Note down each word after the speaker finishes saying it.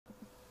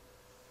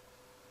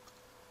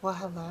Well,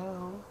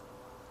 hello.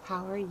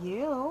 How are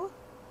you?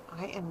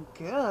 I am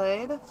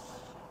good.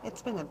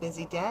 It's been a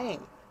busy day.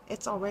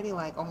 It's already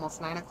like almost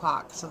 9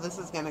 o'clock, so this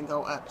is going to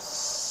go up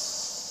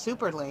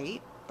super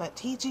late, but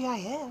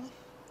TGIF.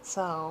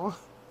 So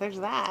there's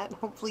that.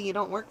 Hopefully, you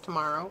don't work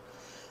tomorrow.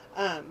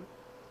 Um,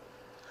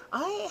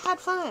 I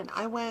had fun.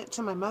 I went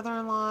to my mother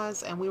in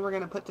law's and we were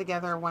going to put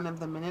together one of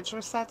the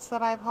miniature sets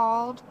that I've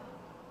hauled,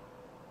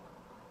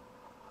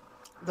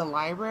 the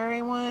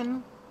library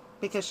one,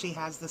 because she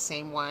has the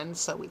same one,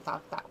 so we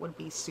thought that would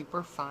be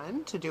super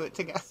fun to do it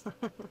together.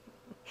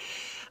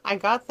 I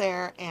got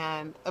there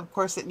and of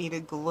course it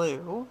needed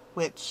glue,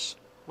 which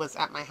was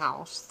at my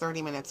house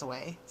 30 minutes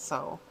away.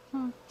 So,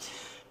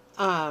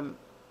 um,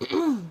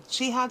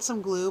 she had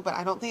some glue, but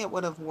I don't think it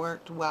would have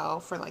worked well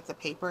for like the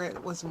paper.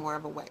 It was more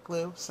of a wet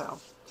glue. So,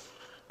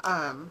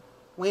 um,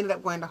 we ended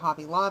up going to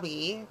Hobby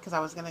Lobby because I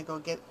was going to go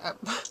get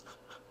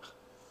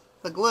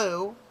the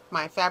glue,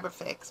 my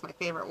Fabrifix, my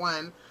favorite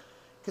one,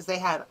 because they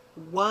had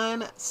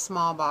one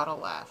small bottle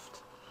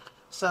left.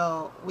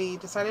 So we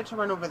decided to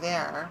run over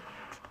there.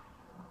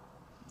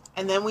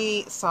 And then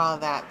we saw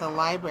that the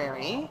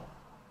library,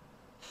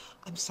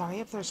 I'm sorry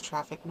if there's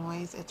traffic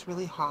noise. It's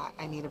really hot.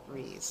 I need a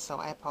breeze. So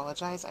I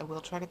apologize. I will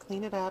try to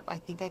clean it up. I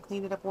think I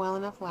cleaned it up well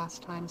enough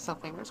last time, so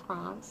fingers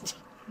crossed.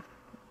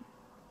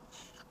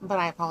 But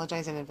I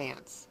apologize in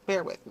advance.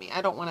 Bear with me.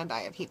 I don't want to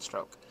die of heat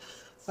stroke.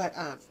 But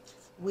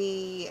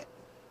we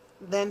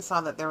then saw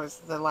that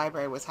the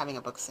library was having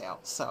a book sale.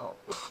 So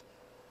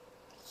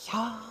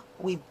yeah,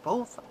 we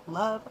both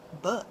love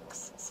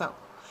books. So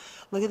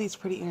look at these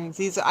pretty earrings.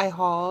 These I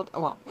hauled.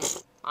 Well,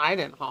 I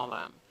didn't haul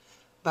them.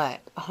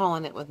 But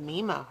hauling it with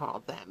Mima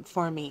hauled them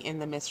for me in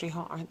the mystery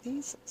haul. Aren't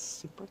these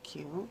super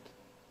cute?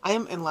 I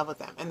am in love with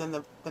them. And then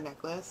the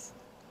necklace.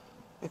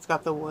 It's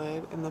got the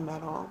wood and the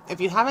metal. If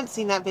you haven't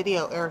seen that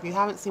video, or if you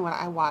haven't seen what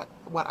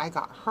I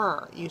got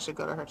her, you should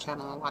go to her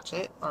channel and watch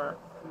it, or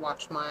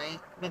watch my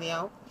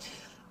video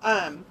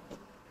um,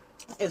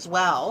 as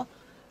well.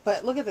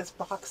 But look at this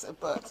box of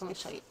books. Let me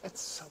show you.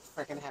 It's so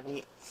freaking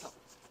heavy. So,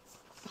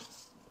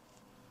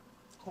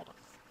 hold on.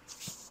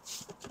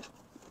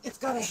 It's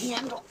got a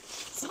handle.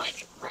 So I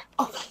can grab.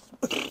 Oh,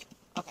 okay.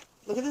 Okay.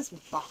 Look at this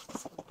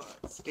box of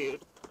books,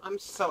 dude. I'm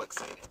so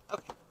excited.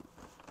 Okay.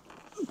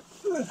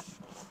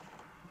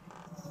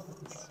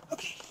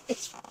 Okay.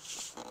 It's.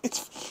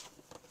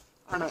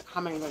 I don't know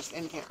how many there's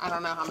in here. I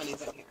don't know how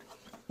many's in here.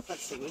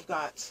 Let's see. We've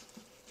got.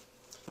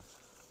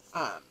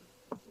 Um.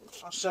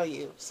 I'll show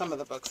you some of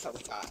the books that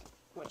we got,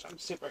 which I'm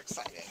super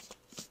excited.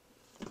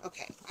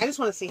 Okay. I just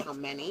want to see how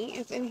many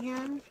is in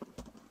here.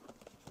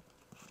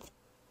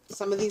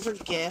 Some of these are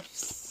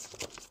gifts.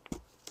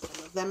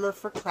 Some of them are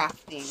for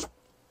crafting.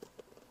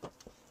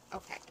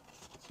 Okay.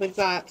 We've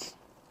got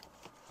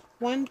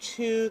 1,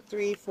 2,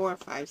 3, 4,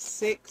 5,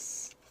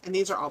 6. And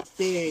these are all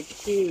big,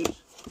 huge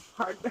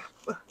hardback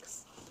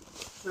books.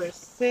 So there's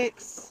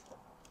 6,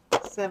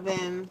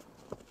 7,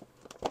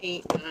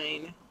 8,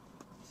 9,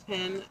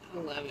 10,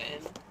 11,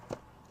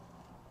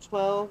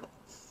 12,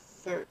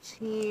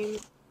 13,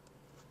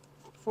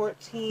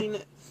 14,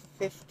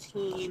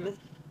 15,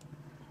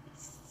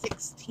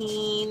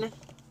 16,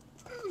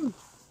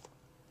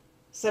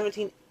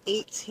 17,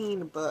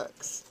 18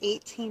 books.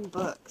 18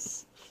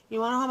 books. You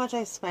want to know how much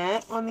I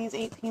spent on these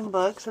 18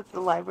 books at the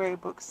library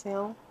book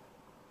sale?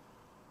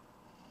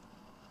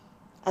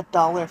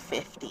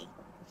 $1.50.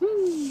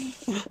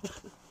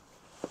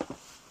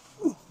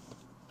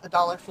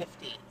 $1.50.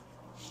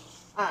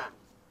 Um,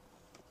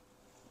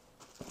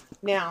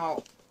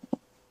 now,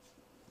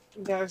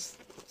 there's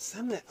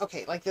some that,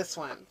 okay, like this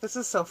one. This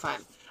is so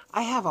fun.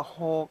 I have a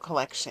whole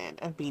collection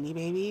of Beanie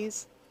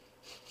Babies.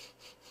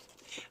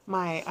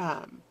 My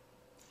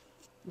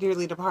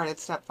dearly departed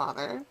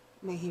stepfather,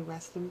 may he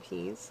rest in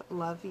peace,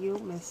 love you,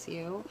 miss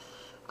you,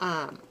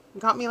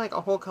 got me like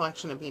a whole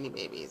collection of Beanie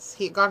Babies.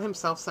 He got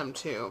himself some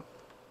too.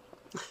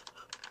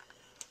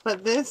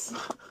 But this,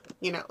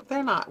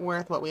 they're not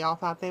worth what we all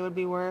thought they would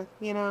be worth,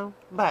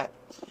 But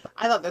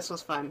I thought this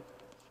was fun.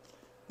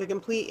 The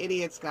Complete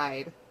Idiot's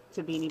Guide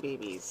to Beanie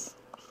Babies.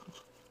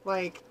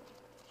 Like,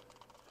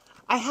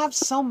 I have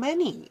so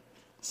many.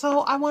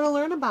 So I want to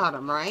learn about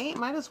them, right?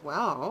 Might as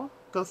well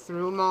go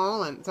through them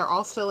all. And they're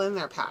all still in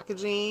their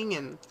packaging.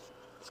 And,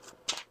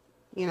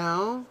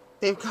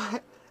 they've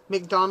got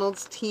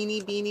McDonald's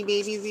teeny Beanie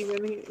Babies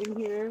even in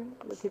here.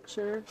 The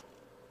picture.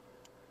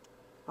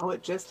 Oh,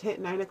 it just hit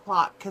 9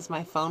 o'clock because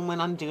my phone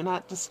went on Do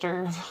Not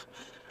Disturb.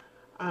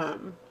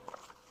 Um,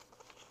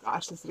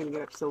 Gosh, this is going to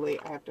get up so late.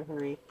 I have to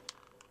hurry.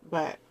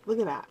 But look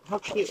at that. How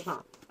cute, huh?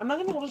 I'm not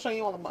going to be able to show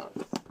you all the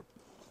books.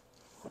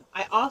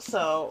 I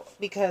also,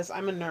 because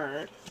I'm a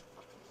nerd,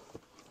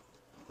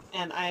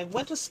 and I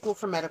went to school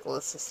for medical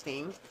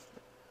assisting,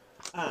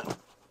 um,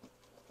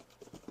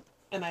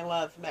 and I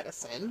love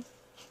medicine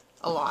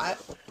a lot,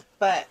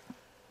 but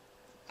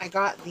I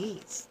got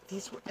these.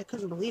 I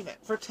couldn't believe it.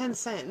 For 10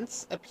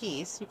 cents a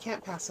piece, you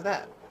can't pass it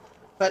up.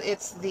 But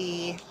it's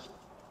the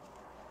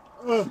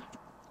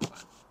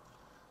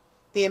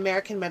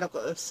American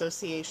Medical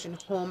Association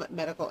Home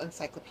Medical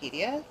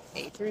Encyclopedia,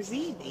 A through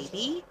Z,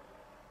 baby.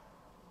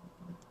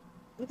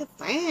 Look at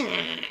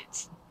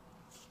that.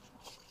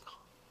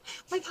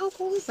 Like, how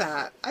cool is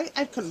that?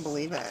 I couldn't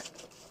believe it.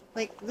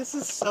 Like, this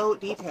is so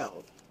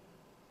detailed.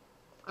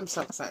 I'm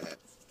so excited.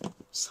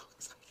 So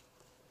excited.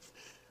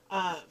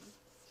 I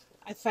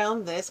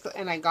found this,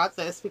 and I got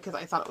this because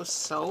I thought it was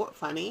so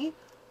funny.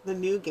 The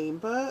new game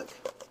book.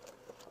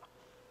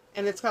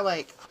 And it's got,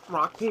 like,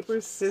 rock, paper,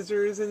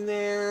 scissors in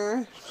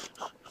there.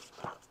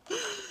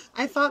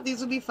 I thought these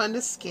would be fun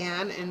to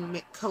scan and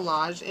make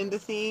collage into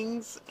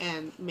things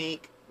and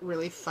make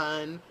really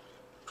fun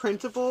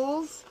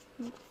printables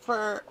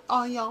for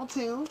all y'all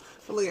too.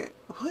 But look at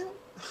what?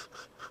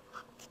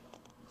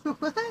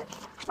 What?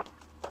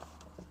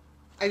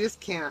 I just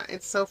can't.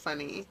 It's so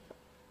funny.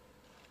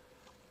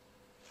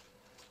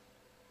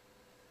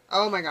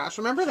 Oh my gosh.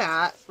 Remember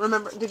that?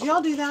 Remember, did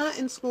y'all do that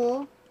in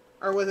school?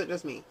 Or was it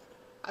just me?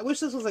 I wish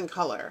this was in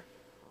color.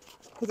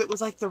 Because it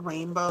was like the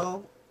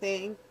rainbow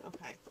thing.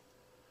 Okay.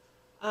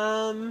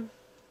 I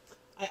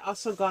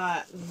also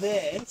got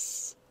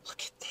this.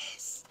 Look at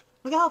this.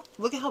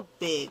 Look at how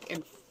big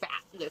and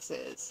fat this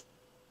is.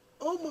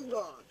 Oh my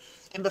god.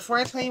 And before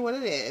I tell you what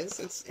it is,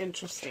 it's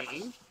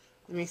interesting.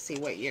 Let me see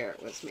what year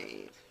it was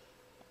made.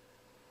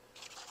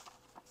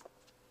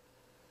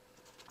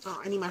 Oh,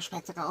 I need my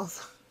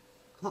spectacles.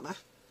 Hold on.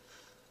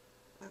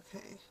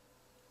 Okay.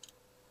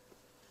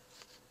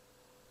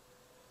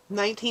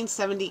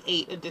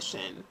 1978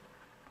 edition.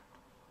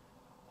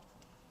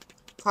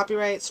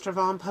 Copyright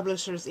Stravon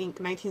Publishers Inc.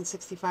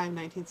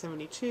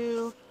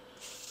 1965-1972.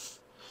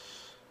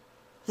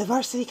 The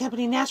Varsity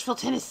Company, Nashville,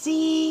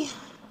 Tennessee.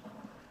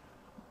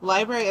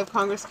 Library of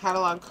Congress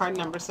catalog card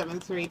number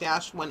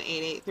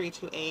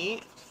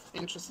 73-188328.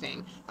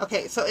 Interesting.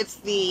 Okay, so it's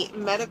the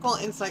medical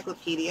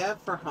encyclopedia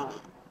for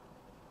home.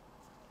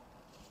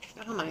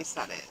 Look how nice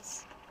that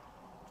is.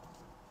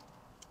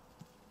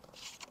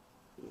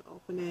 You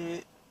open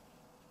it.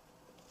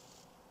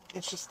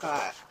 It's just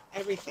got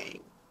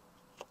everything.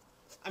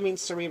 I mean,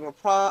 cerebral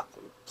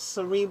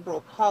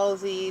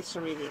palsy,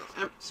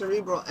 cerebral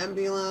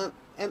embolus.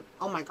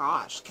 Oh my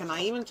gosh, can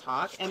I even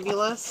talk?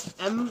 Embolus.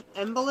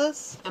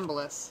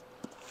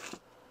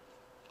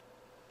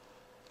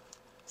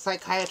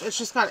 Psychiatry. It's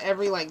just got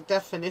every, like,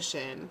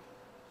 definition.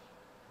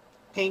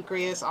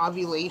 Pancreas,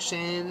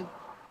 ovulation,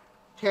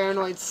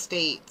 paranoid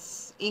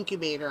states,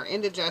 incubator,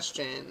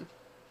 indigestion,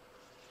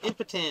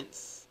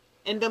 impotence,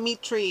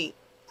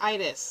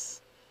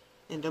 endometriitis,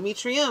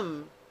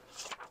 endometrium,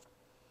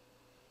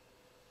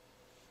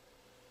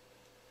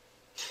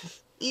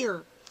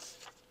 ear.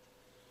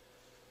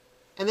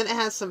 And then it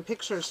has some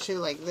pictures too,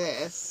 like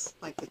this,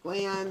 like the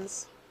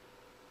glands.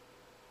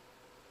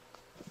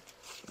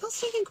 How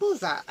stinking cool is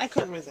that? I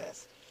couldn't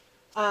resist.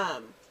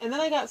 And then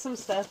I got some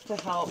stuff to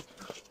help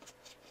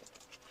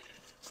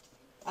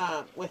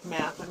with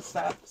math and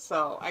stuff.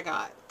 So I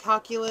got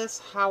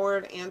Calculus,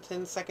 Howard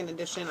Anton, 2nd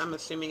edition. I'm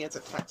assuming it's a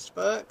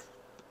textbook.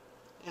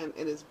 And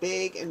it is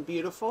big and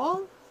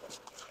beautiful.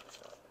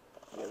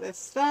 Look at this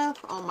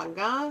stuff. Oh my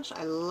gosh,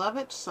 I love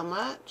it so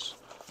much.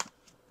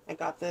 I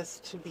got this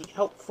to be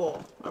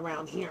helpful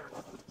around here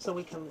so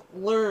we can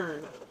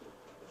learn.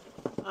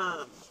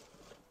 I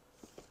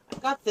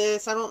got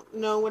this. I don't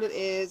know what it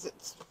is.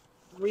 It's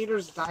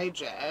Reader's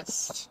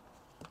Digest.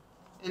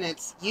 And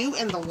it's You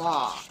and the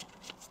Law.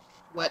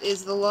 What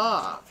is the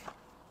law?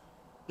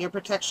 Your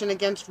protection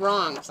against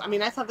wrongs. I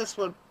mean, I thought this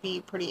would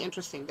be pretty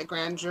interesting. The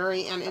grand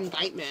jury and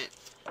indictment.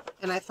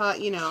 And I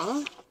thought, you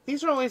know,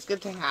 these are always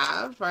good to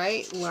have,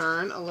 right?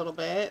 Learn a little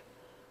bit.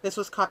 This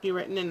was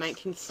copywritten in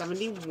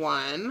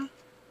 1971.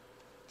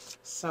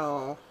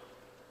 So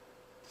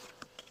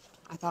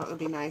I thought it would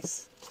be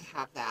nice to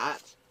have that.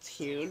 It's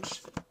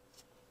huge.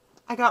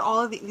 I got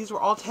all of these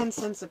were all 10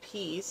 cents a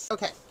piece.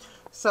 Okay,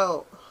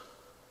 so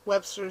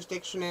Webster's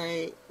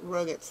Dictionary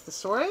Roget's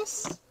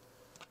Thesaurus,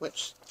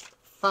 which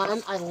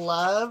fun. I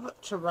love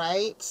to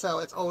write, so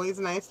it's always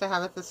nice to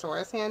have a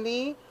thesaurus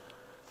handy.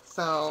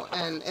 So,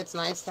 and it's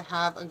nice to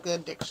have a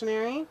good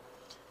dictionary.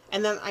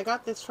 And then I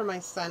got this for my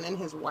son and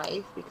his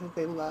wife because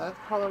they love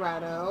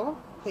Colorado.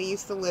 They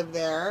used to live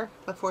there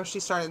before she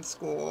started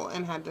school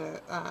and had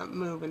to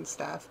move and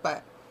stuff.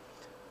 But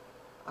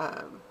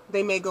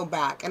they may go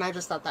back, and I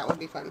just thought that would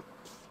be fun.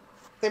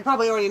 They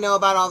probably already know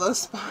about all those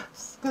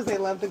spots because they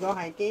love to go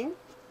hiking.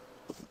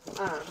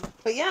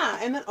 But yeah,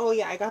 and then, oh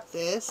yeah, I got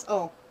this.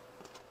 Oh,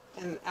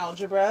 an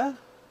algebra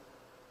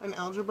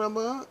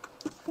book.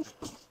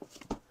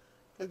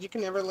 Because you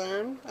can never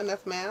learn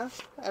enough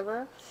math,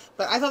 ever.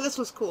 But I thought this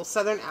was cool.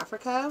 Southern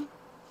Africa.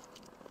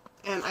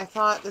 And I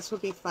thought this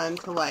would be fun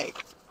to,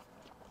 like,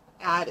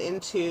 add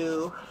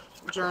into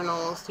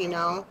journals, you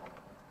know.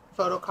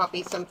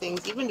 Photocopy some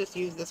things. Even just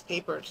use this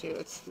paper, too.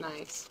 It's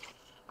nice.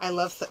 I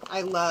love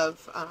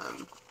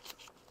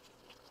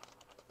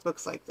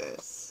books like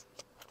this.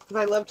 Because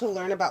I love to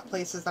learn about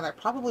places that I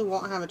probably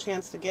won't have a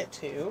chance to get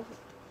to.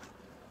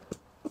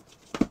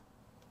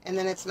 And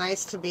then it's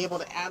nice to be able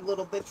to add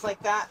little bits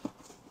like that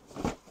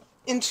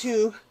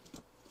into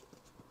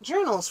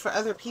journals for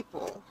other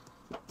people.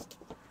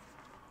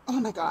 Oh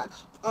my god.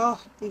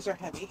 Oh, these are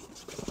heavy.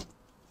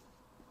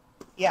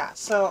 Yeah,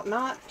 so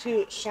not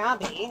too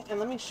shabby. And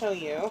let me show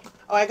you.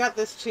 Oh, I got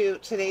this to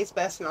Today's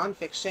Best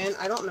Nonfiction.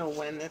 I don't know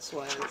when this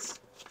was.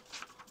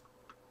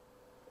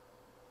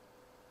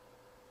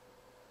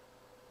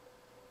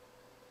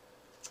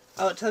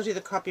 Oh, it tells you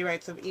the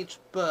copyrights of each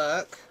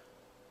book.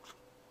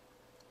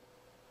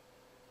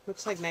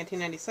 Looks like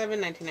 1997,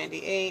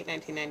 1998,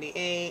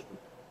 1998,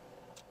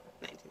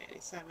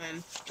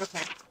 1997.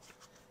 Okay.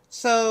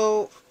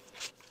 So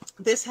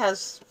this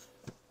has,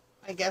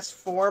 I guess,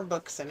 4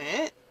 books in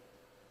it.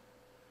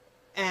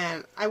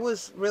 And I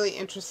was really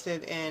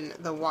interested in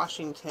the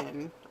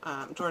Washington,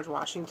 George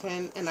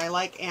Washington, and I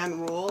like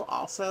Anne Rule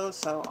also,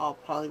 so I'll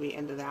probably be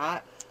into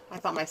that. I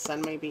thought my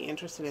son may be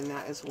interested in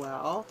that as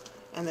well.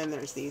 And then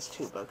there's these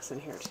 2 books in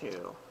here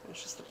too.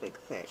 It's just a big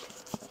thick.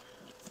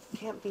 You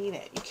can't beat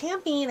it. You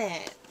can't beat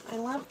it. I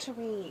love to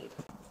read.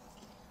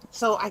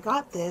 So I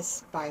got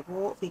this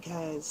Bible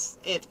because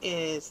it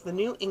is the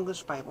New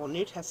English Bible,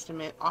 New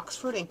Testament,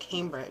 Oxford and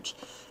Cambridge.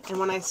 And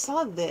when I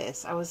saw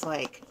this, I was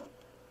like,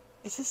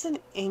 is this in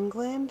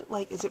England?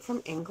 Like, is it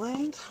from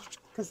England?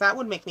 Because that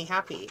would make me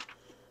happy.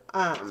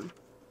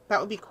 That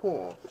would be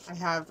cool. I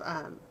have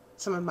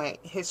some of my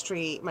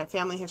history, my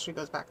family history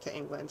goes back to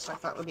England, so I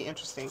thought it would be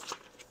interesting.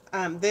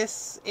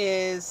 This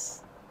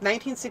is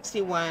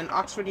 1961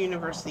 Oxford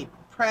University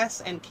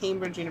Press and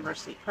Cambridge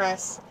University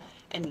Press.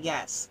 And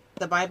yes,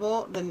 the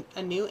Bible,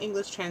 a New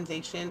English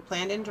translation,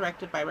 planned and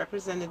directed by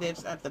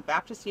representatives of the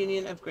Baptist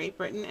Union of Great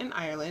Britain and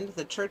Ireland,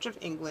 the Church of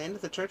England,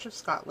 the Church of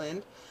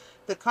Scotland,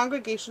 the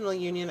Congregational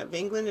Union of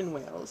England and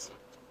Wales,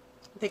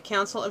 the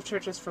Council of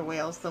Churches for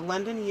Wales, the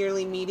London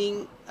Yearly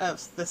Meeting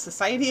of the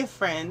Society of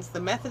Friends,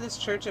 the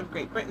Methodist Church of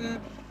Great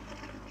Britain,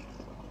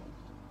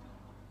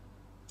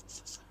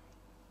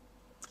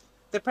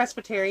 the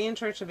Presbyterian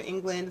Church of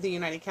England, the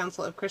United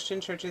Council of Christian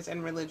Churches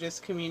and Religious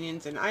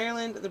Communions in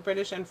Ireland, the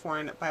British and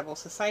Foreign Bible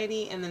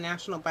Society, and the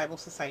National Bible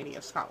Society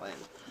of Scotland.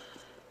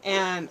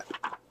 And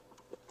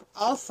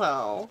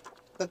also,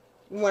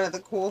 one of the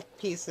cool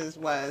pieces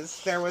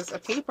was there was a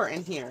paper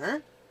in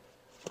here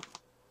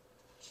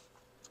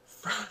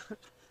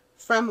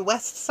from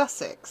West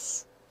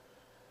Sussex.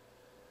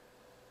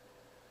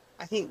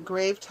 I think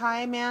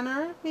Gravetie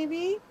Manor,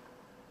 maybe?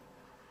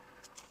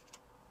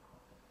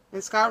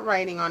 It's got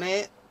writing on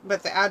it,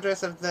 but the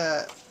address of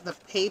the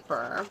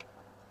paper,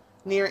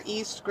 near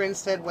East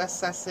Grinstead,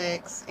 West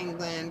Sussex,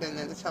 England, and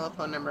then the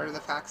telephone number, the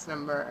fax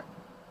number,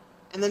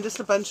 and then just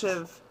a bunch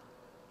of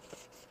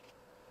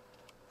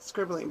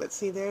scribbling. But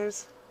see,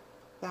 there's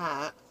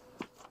that.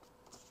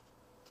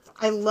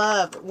 I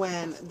love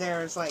when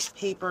there's like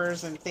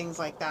papers and things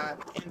like that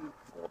in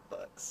old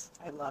books.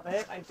 I love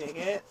it. I dig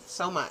it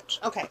so much.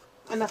 Okay,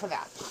 enough of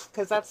that,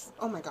 because that's,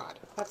 oh my god,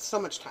 that's so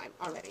much time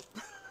already.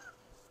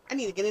 I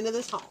need to get into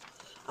this haul.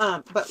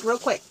 But real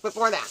quick,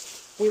 before that,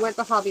 we went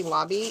to Hobby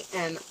Lobby,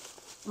 and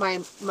my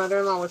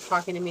mother-in-law was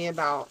talking to me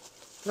about,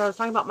 because I was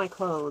talking about my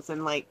clothes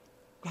and like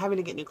having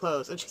to get new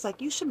clothes, and she's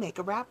like, you should make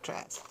a wrap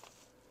dress.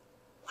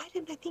 Why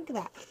didn't I think of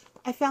that?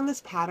 I found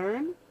this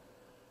pattern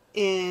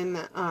in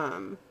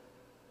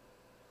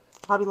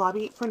Hobby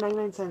Lobby for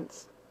 99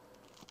 cents.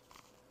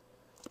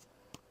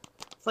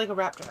 It's like a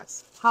wrap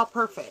dress. How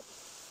perfect.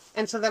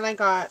 And so then I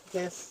got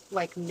this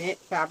like knit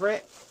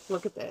fabric.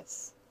 Look at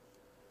this.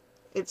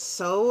 It's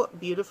so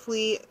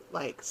beautifully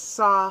like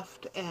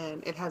soft,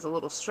 and it has a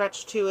little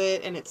stretch to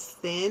it, and it's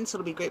thin, so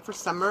it'll be great for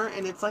summer.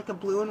 And it's like a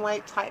blue and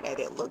white tie-dye.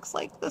 It looks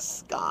like the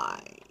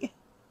sky.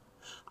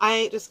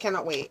 I just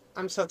cannot wait.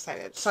 I'm so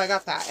excited. So I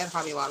got that at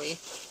Hobby Lobby.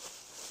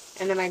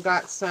 And then I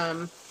got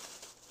some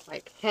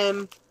like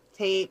hem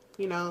tape,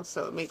 you know,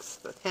 so it makes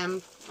the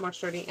hem more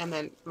sturdy. And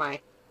then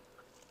my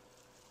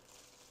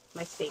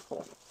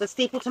staple. The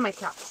staple to my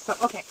couch. So,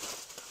 okay.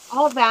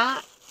 All of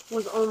that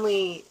was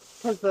only,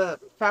 because the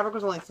fabric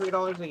was only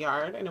 $3 a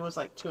yard, and it was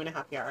like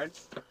 2.5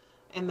 yards.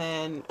 And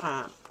then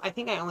I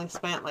think I only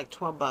spent like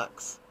 12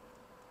 bucks.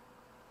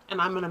 And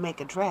I'm going to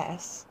make a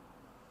dress.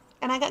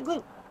 And I got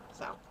glue.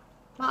 So,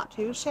 not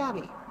too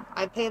shabby.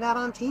 I'd pay that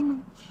on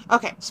Temu.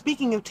 Okay,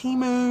 speaking of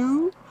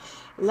Temu,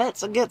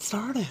 let's get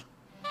started.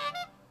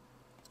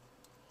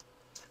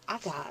 I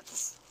got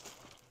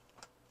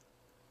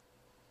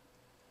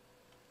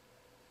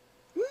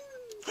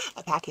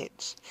a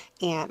package,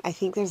 and I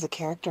think there's a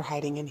character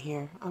hiding in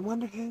here. I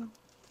wonder who.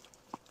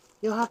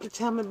 You'll have to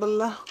tell me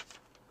below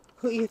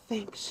who you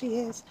think she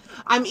is.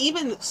 I'm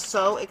even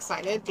so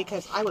excited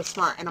because I was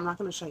smart, and I'm not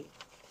going to show you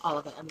all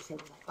of it. I'm just going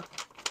to be like,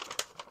 okay.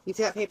 You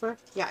see that paper?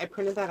 Yeah, I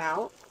printed that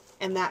out,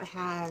 and that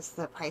has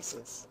the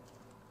prices.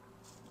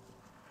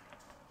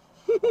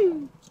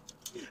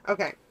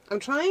 Okay, I'm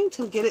trying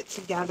to get it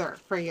together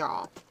for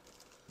y'all.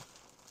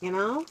 You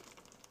know?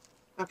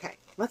 Okay,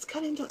 let's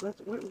cut into it.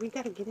 We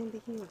got to get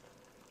into here.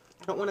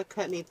 I don't want to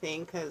cut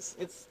anything because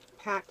it's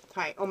packed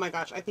tight. Oh my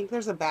gosh, I think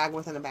there's a bag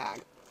within a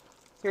bag.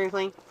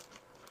 Seriously?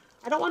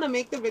 I don't want to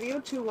make the video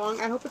too long.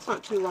 I hope it's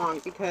not too long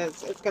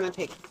because it's going to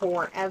take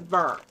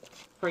forever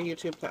for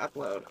YouTube to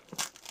upload.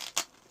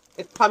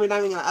 It's probably not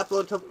even going to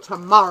upload till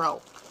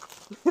tomorrow.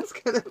 It's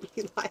going to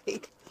be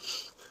like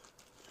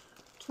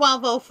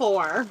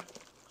 12:04.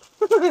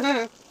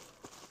 And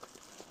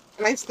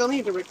I still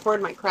need to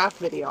record my craft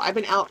video. I've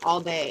been out all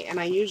day, and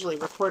I usually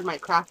record my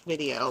craft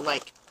video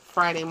like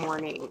Friday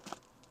morning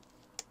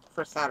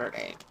for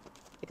Saturday.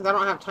 Because I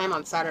don't have time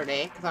on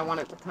Saturday, because I want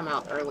it to come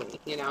out early,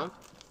 you know?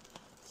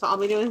 So I'll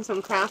be doing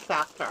some crafts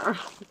after.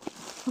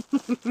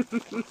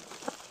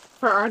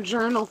 For our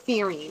journal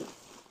theory.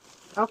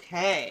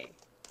 Okay.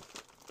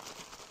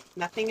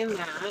 Nothing in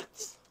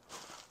that.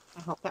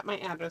 I hope that my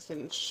address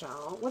didn't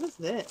show. What is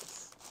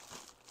this?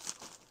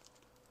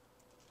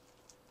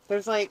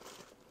 There's like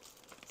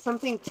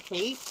something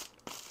taped.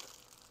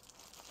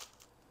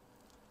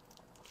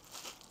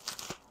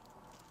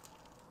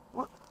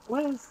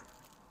 What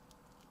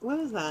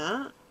is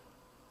that?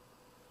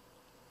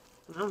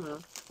 I don't know.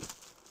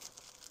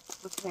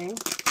 Okay.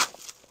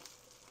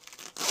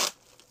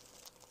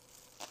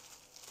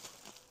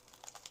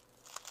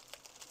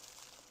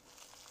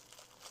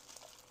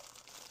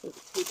 Take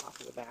the tape off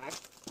of the bag.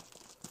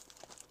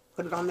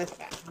 Put it on this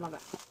bag. How about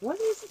that? What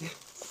is this?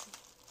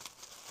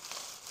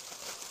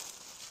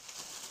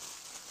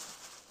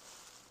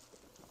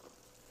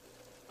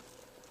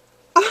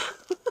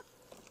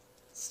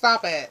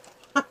 Stop it.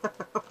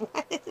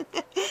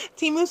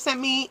 Temu sent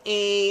me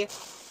a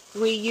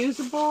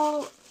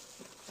reusable,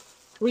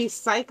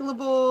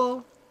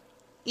 recyclable,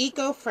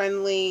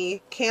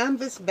 eco-friendly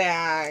canvas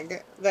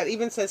bag that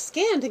even says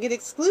scan to get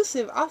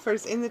exclusive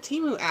offers in the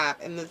Temu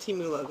app and the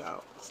Temu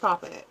logo.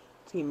 Stop it,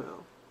 Temu.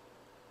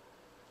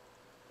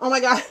 Oh my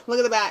god, look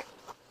at the back.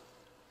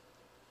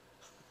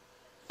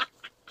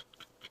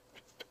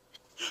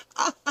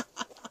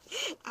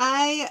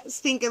 I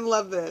stinking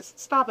love this.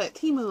 Stop it,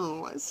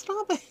 Temu.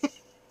 Stop it.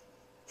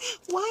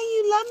 Why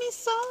you love me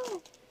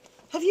so?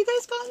 Have you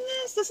guys gotten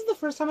this? This is the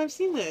first time I've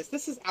seen this.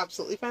 This is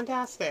absolutely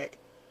fantastic.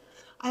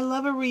 I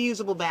love a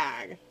reusable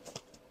bag.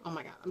 Oh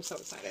my god, I'm so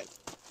excited.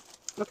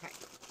 Okay.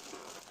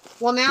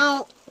 Well,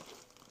 now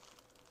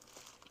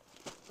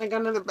I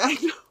got another bag.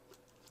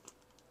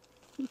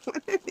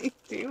 What are they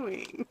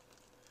doing?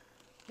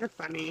 They're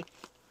funny.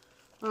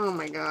 Oh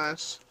my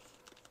gosh.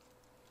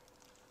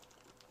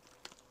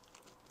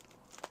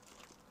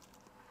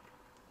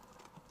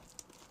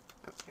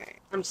 Okay.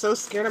 I'm so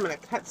scared I'm going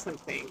to cut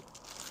something.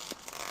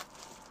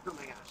 Oh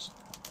my gosh.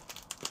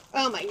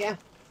 Oh my god.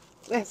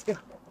 Let's go.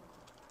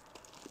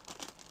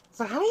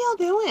 So how are y'all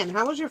doing?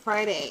 How was your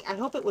Friday? I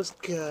hope it was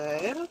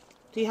good.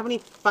 Do you have any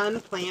fun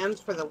plans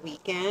for the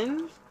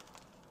weekend?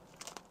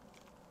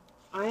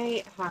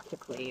 I have to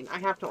clean. I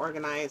have to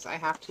organize. I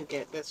have to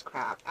get this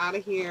crap out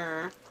of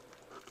here.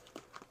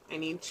 I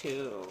need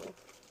to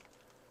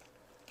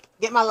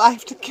get my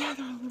life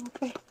together a little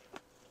bit.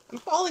 I'm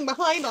falling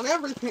behind on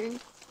everything.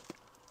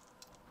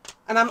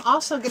 And I'm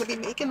also going to be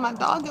making my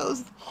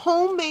doggos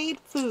homemade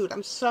food.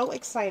 I'm so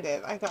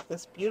excited. I got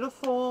this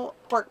beautiful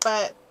pork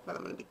butt that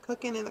I'm going to be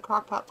cooking in the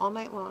crock pot all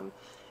night long.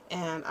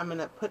 And I'm going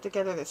to put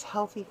together this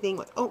healthy thing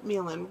with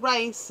oatmeal and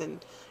rice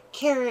and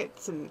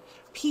carrots and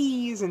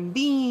peas and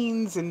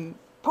beans and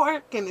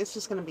pork. And it's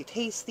just going to be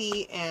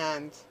tasty.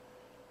 And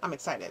I'm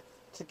excited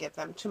to get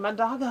them to my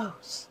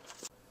doggos.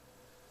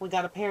 We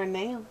got a pair of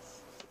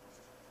nails.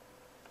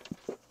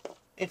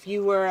 If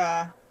you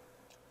were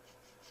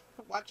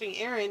watching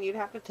Aaron, you'd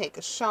have to take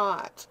a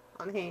shot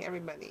on Hey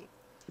Everybody.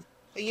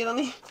 But you don't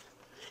need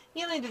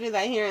to do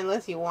that here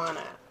unless you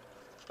wanna.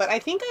 But I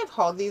think I've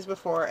hauled these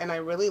before and I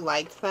really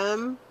liked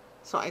them,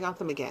 so I got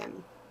them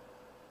again.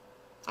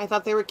 I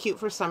thought they were cute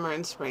for summer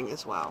and spring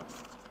as well.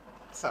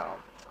 So,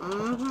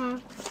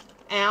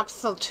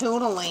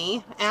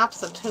 absolutely,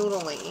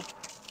 absolutely.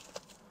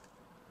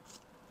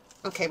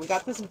 Okay, we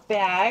got this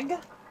bag.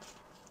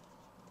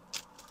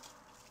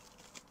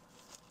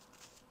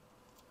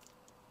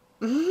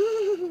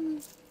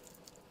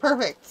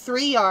 Perfect.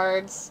 3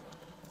 yards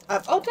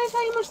of, oh, did I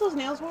tell you how much those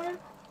nails were?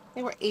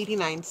 They were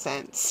 89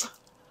 cents.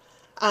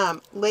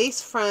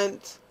 Lace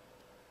front,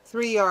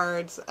 3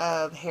 yards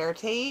of hair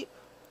tape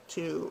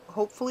to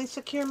hopefully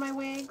secure my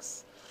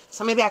wigs.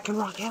 So maybe I can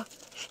rock out,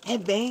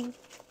 headbang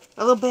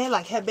a little bit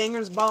like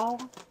Headbangers Ball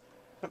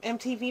from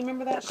MTV.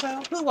 Remember that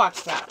show? Who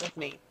watched that with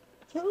me?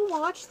 Who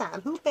watched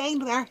that? Who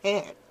banged their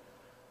head?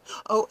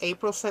 Oh,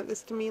 April sent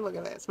this to me. Look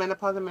at this.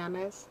 Menopause and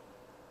Madness.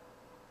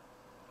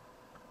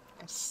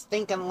 I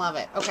stinking love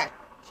it. Okay.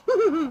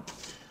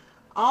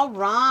 All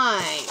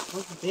right.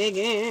 Let's dig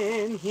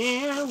in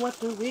here. What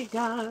do we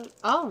got?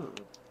 Oh,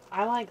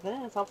 I like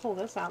this. I'll pull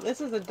this out.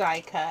 This is a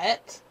die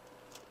cut.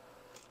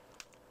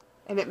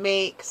 And it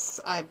makes,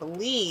 I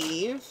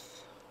believe,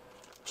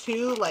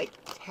 2 like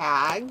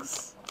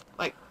tags.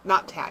 Like,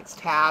 not tags,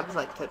 tabs,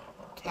 like to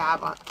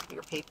tab on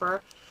your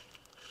paper.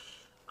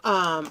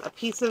 A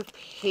piece of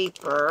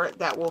paper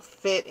that will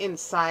fit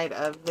inside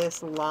of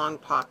this long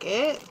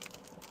pocket.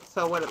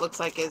 So what it looks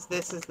like is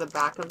this is the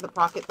back of the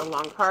pocket, the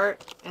long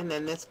part, and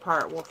then this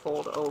part will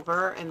fold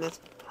over, and this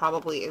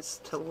probably is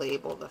to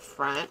label the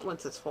front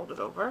once it's folded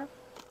over.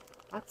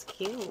 That's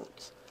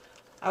cute.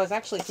 I was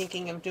actually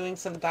thinking of doing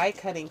some die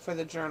cutting for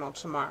the journal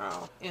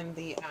tomorrow in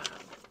the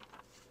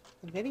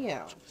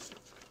video.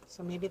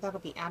 So maybe that'll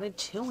be added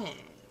to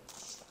it.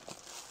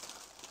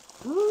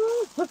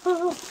 Ooh,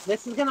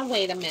 this is gonna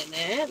wait a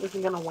minute. This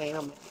is gonna wait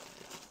a minute.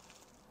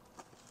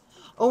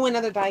 Oh,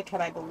 another die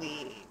cut, I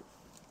believe.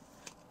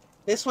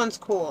 This one's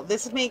cool.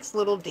 This makes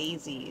little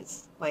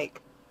daisies,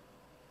 like,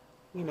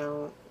 you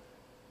know,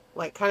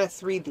 like kind of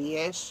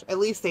 3D-ish. At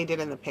least they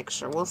did in the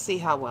picture. We'll see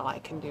how well I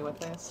can do with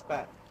this,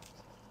 but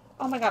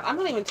oh my god, I'm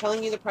not even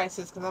telling you the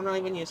prices because I'm not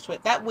even used to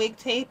it. That wig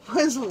tape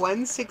was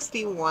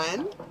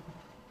 $161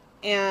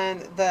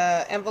 and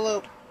the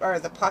envelope or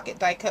the pocket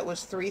die cut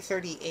was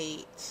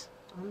 $338.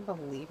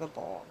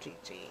 Unbelievable,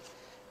 Gigi.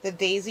 The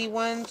daisy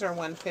ones are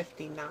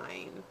 $159.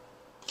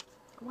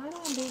 Why do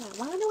I do that?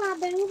 Why do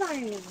I do that?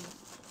 Okay,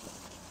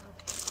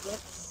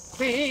 let's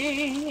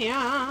see.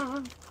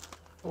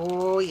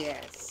 Oh,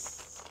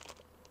 yes.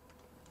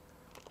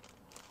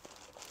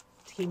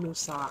 Temu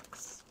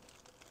socks.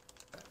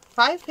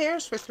 5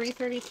 pairs for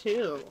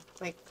 $332.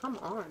 Like, come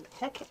on.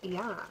 Heck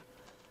yeah.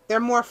 They're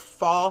more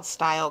fall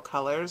style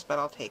colors, but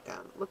I'll take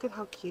them. Look at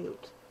how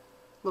cute.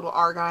 Little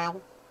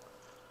argyle.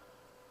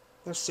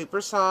 They're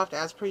super soft,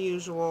 as per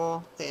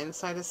usual. The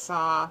inside is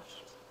soft.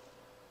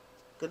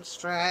 Good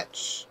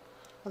stretch.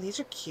 Oh, these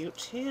are cute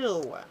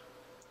too.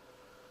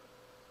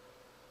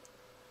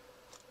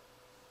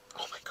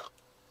 Oh my god.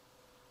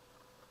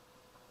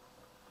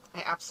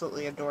 I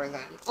absolutely adore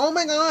them. Oh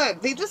my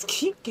god, they just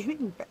keep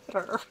getting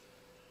better.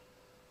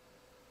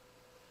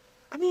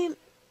 I mean,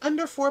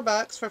 under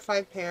 $4 for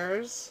 5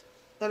 pairs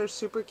that are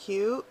super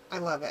cute. I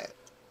love it.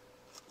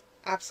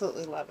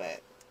 Absolutely love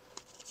it.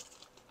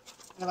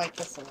 I like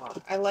this a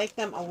lot. I like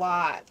them a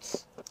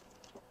lot.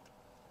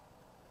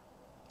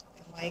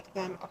 I like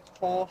them a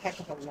whole heck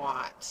of a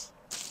lot.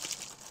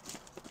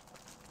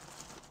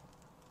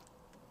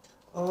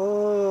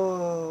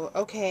 Oh,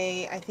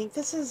 okay. I think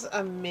this is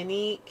a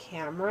mini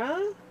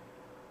camera.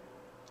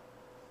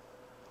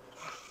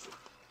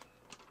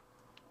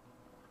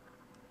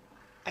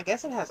 I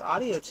guess it has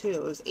audio too.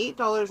 It was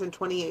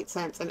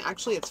 $8.28. And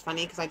actually, it's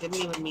funny because I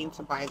didn't even mean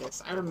to buy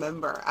this. I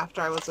remember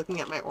after I was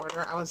looking at my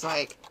order, I was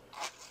like,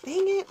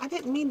 dang it, I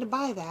didn't mean to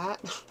buy that.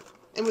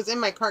 It was in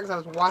my cart because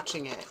I was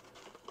watching it.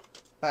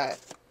 But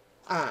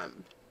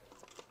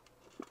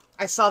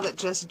I saw that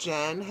Just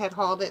Jen had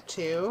hauled it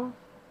too.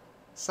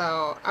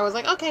 So I was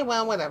like, okay,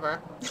 well,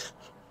 whatever.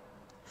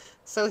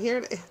 So here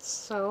it is. It's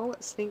so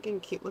stinking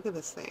cute. Look at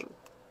this thing.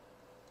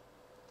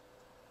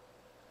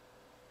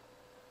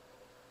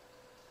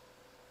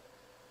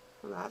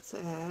 That's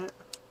it.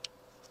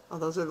 Oh,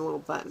 those are the little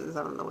buttons.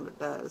 I don't know what it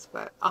does,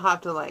 but I'll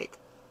have to like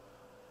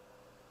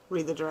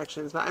read the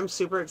directions. But I'm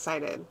super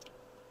excited.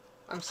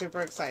 I'm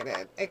super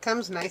excited. It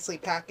comes nicely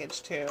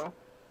packaged too.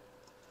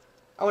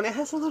 Oh, and it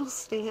has a little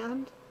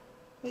stand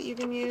that you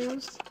can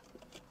use.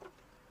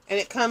 And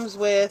it comes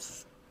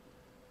with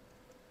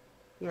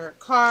your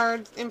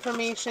card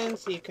information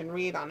so you can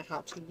read on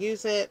how to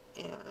use it.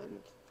 And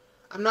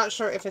I'm not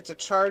sure if it's a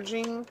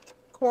charging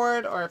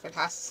cord or if it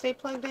has to stay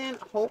plugged in.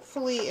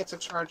 Hopefully it's a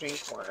charging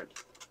cord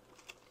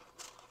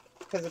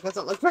because it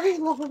doesn't look very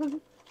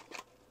long.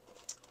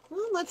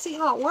 Well, let's see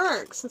how it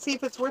works and see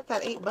if it's worth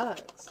that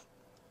 $8.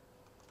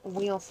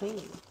 We'll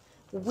see.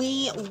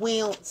 We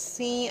will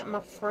see,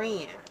 my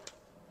friend.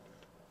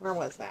 Where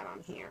was that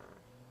on here?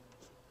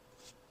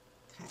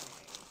 Okay.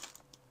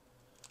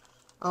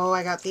 Oh,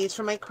 I got these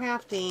for my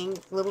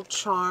crafting. Little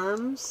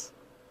charms.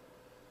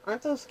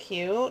 Aren't those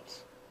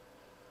cute?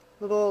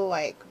 Little,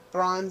 like,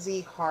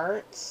 bronzy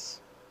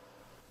hearts.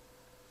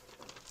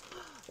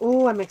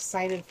 Oh, I'm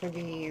excited for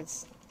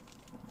these.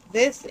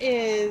 This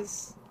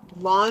is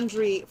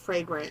laundry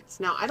fragrance.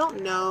 Now, I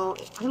don't know.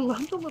 I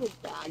love the little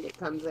bag it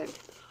comes in.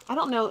 I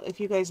don't know if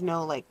you guys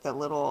know, like, the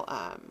little,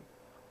 I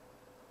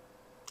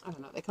don't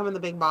know. They come in the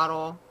big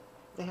bottle.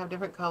 They have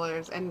different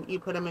colors, and you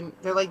put them in,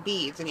 they're like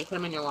beads, and you put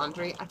them in your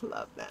laundry. I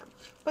love them.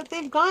 But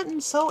they've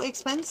gotten so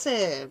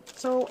expensive.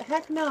 So,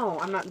 heck no,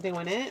 I'm not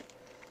doing it.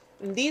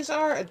 And these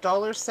are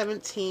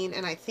 $1.17,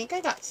 and I think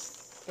I got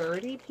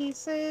 30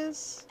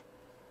 pieces.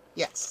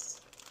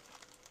 Yes.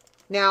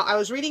 Now, I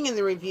was reading in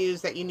the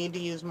reviews that you need to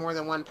use more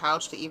than one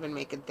pouch to even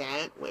make a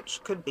dent,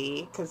 which could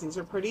be, because these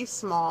are pretty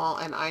small,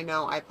 and I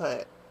know I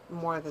put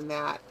more than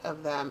that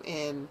of them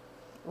in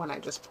when I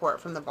just pour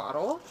it from the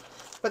bottle.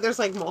 But there's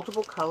like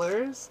multiple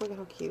colors. Look at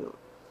how cute.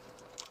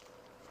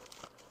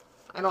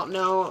 I don't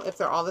know if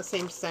they're all the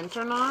same scent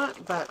or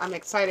not, but I'm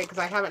excited because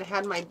I haven't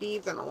had my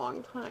beads in a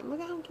long time. Look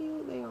at how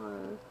cute they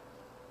are.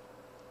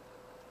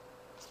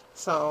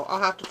 So I'll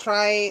have to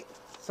try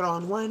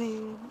throwing one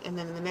in, and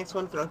then in the next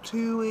one throw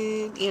 2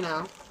 in, you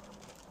know.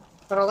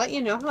 But I'll let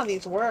you know how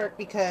these work,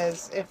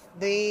 because if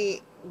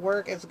they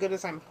work as good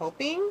as I'm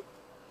hoping,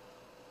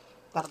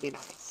 that'll be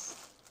nice.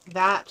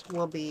 That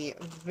will be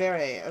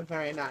very,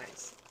 very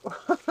nice.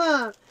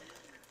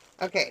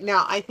 Okay,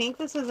 now I think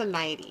this is a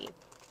 90.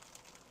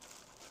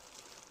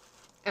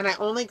 And I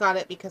only got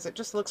it because it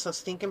just looks so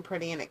stinking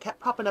pretty, and it kept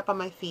popping up on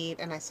my feed,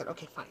 and I said,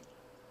 okay, fine.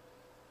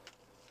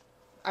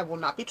 I will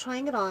not be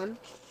trying it on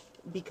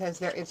because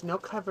there is no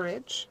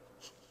coverage.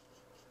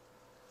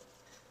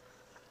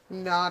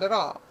 Not at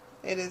all.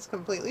 It is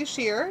completely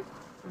sheer,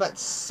 but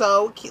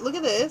so cute. Look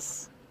at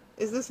this.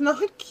 Is this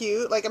not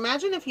cute? Like,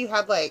 imagine if you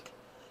had, like,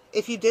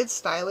 if you did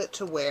style it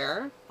to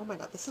wear. Oh my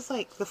god, this is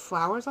like, the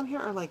flowers on here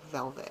are like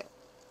velvet.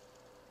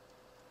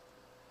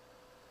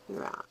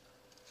 Look at that.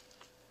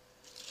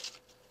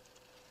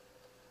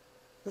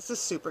 This is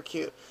super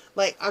cute.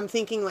 Like, I'm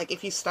thinking, like,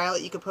 if you style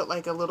it, you could put,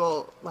 like, a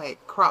little,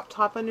 like, crop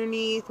top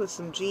underneath with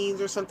some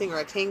jeans or something, or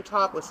a tank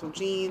top with some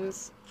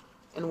jeans,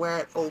 and wear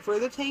it over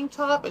the tank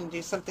top and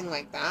do something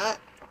like that.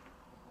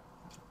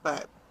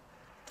 But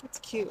it's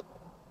cute.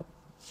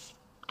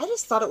 I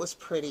just thought it was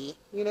pretty,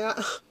 you know?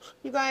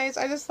 You guys,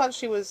 I just thought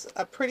she was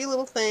a pretty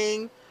little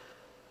thing,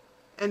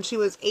 and she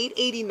was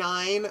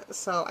 $8.89,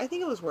 so I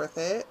think it was worth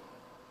it.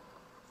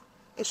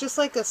 It's just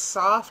like a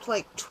soft,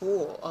 like,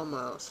 tulle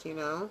almost, you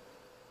know?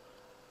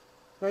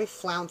 Very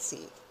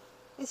flouncy.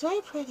 It's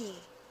very pretty.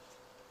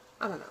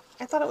 I don't know.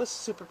 I thought it was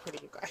super pretty,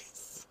 you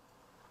guys.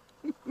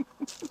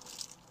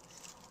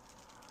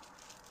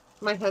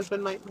 My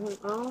husband might,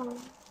 oh,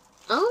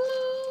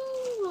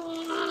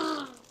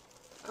 oh,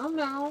 oh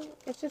no,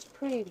 it's just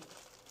pretty.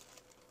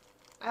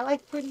 I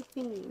like pretty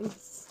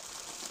things.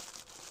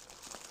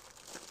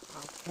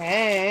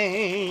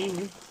 Okay.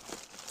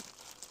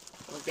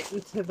 We're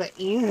getting to the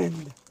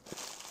end.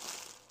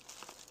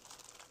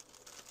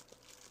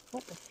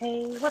 What the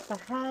hey? What the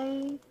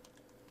hey?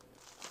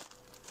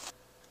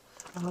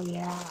 Oh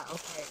yeah,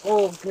 okay.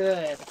 Oh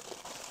good.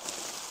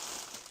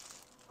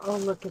 Oh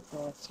look at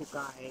this, you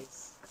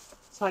guys.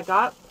 So I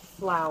got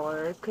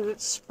flowers because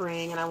it's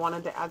spring and I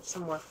wanted to add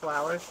some more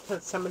flowers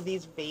to some of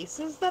these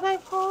vases that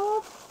I've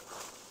hauled.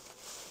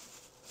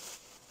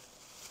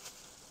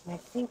 I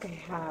think I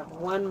have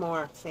one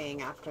more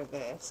thing after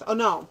this. Oh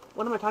no,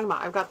 what am I talking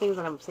about? I've got things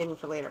that I'm saving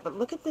for later. But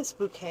look at this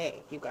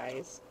bouquet, you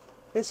guys.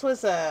 This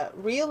was a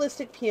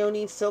realistic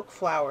peony silk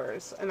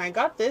flowers, and I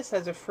got this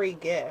as a free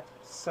gift.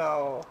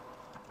 So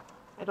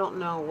I don't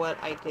know what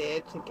I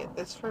did to get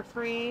this for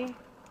free,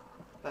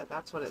 but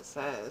that's what it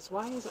says.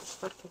 Why is it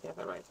stuck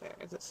together right there?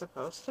 Is it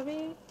supposed to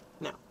be?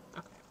 No.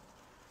 Okay.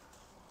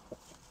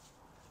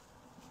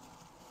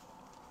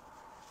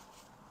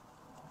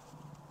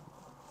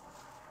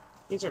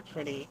 These are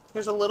pretty.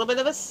 There's a little bit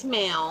of a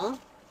smell,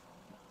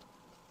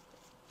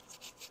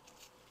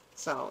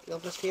 so you'll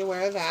just be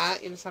aware of that.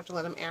 You just have to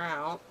let them air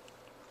out.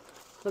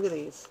 Look at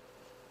these.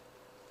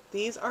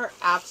 These are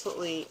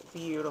absolutely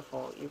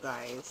beautiful, you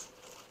guys.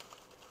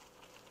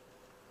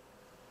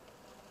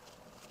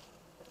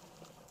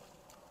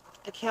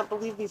 I can't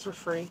believe these were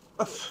free.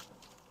 That's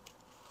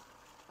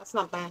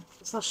not bad.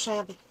 It's not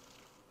shabby.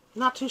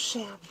 Not too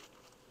shabby.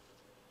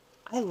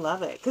 I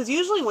love it. Because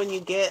usually when you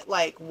get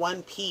like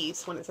one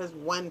piece, when it says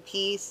one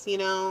piece, you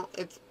know,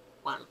 it's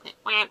one piece.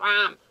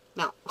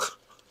 No.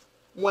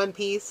 One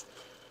piece.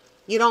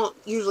 You don't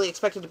usually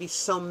expect it to be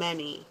so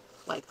many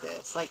like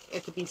this. Like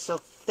it to be so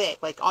thick.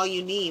 Like all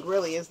you need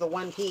really is the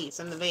one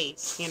piece in the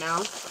vase, you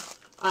know?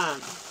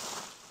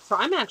 So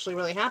I'm actually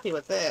really happy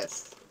with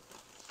this.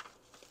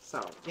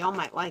 So y'all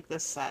might like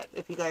this set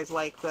if you guys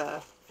like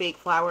the fake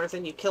flowers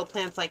and you kill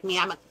plants like me.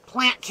 I'm a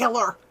plant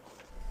killer.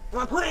 I'm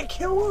a plant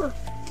killer.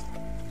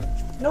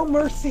 No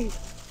mercy.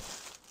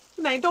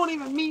 And I don't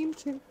even mean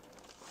to.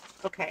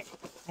 Okay,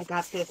 I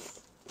got this.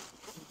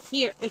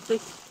 Here, is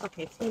this.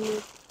 Okay,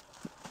 Temu.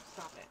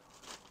 Stop it.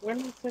 Where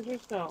did my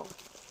scissors go?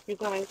 You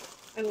guys,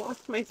 I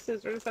lost my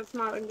scissors. That's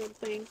not a good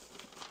thing.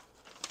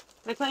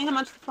 Did I tell you how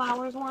much the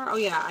flowers were? Oh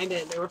yeah, I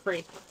did. They were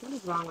free. What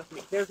is wrong with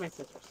me? There's my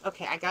scissors.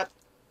 Okay, I got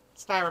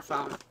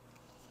styrofoam.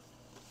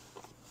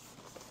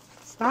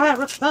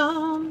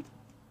 Styrofoam.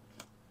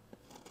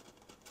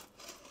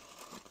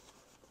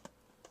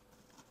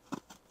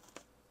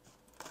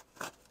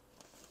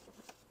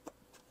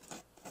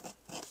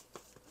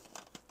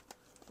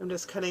 I'm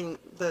just cutting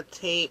the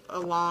tape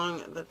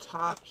along the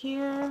top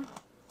here.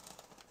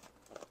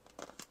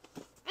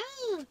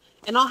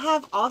 And I'll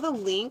have all the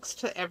links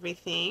to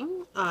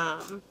everything.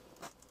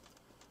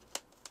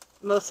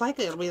 Most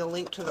likely it'll be a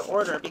link to the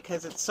order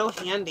because it's so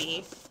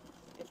handy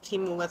if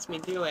Temu lets me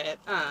do it.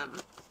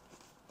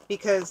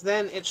 Because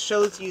then it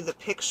shows you the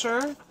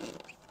picture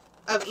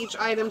of each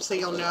item so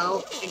you'll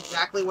know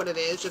exactly what it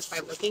is just by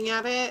looking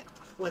at it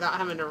without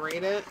having to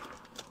rate it.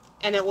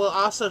 And it will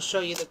also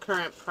show you the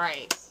current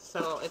price.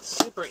 So it's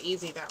super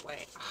easy that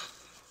way.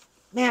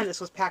 Man,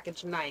 this was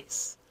packaged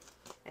nice.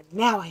 And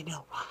now I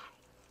know why.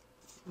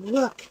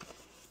 Look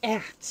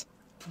at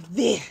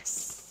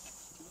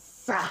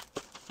this.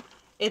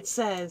 It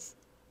says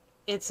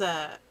it's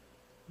a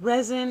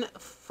resin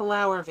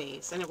flower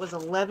vase and it was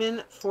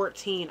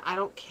 $11.14. I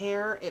don't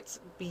care.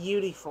 It's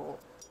beautiful.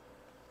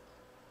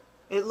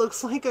 It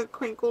looks like a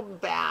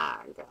crinkled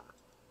bag.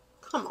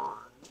 Come on.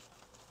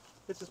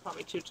 This is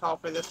probably too tall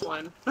for this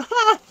one.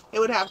 It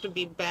would have to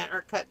be bent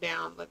or cut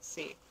down. Let's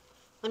see.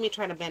 Let me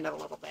try to bend it a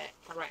little bit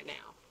for right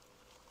now.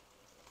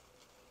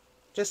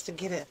 Just to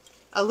get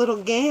a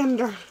little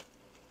gander.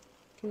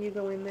 Can you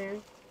go in there?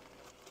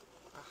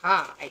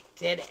 Aha, I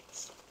did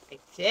it. I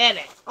did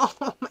it. Oh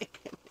my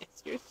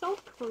goodness. You're so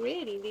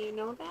pretty. Do you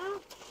know that?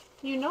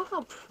 You know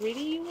how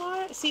pretty you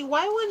are? See,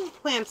 why wouldn't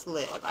plants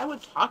live? I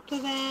would talk to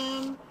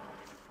them.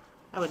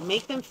 I would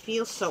make them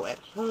feel so at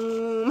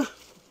home.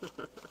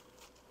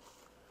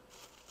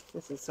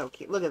 This is so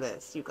cute. Look at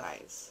this, you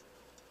guys.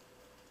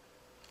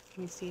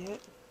 Can you see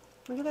it?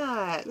 Look at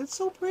that. It's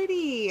so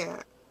pretty.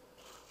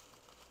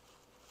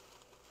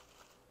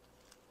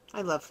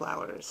 I love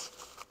flowers.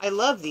 I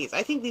love these.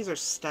 I think these are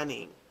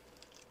stunning.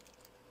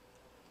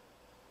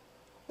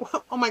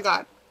 Oh my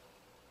god.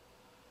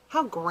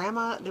 How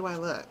grandma do I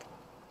look?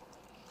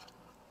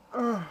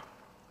 Oh,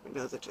 my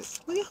nose itches.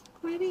 Look how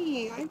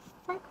pretty.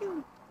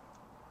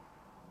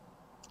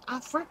 I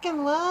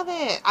freaking love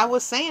it. I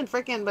was saying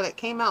freaking, but it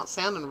came out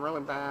sounding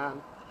really bad.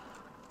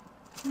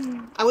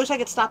 I wish I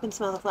could stop and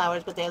smell the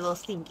flowers, but they're a little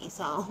stinky,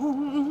 so.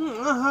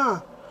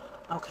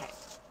 Okay.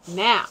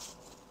 Now,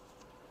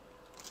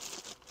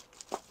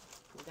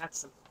 we got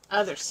some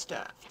other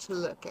stuff to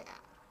look at.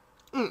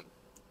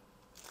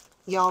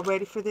 Y'all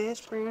ready for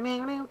this?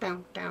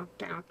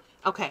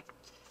 Okay.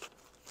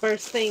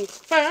 First things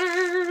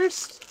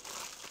first.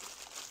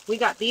 We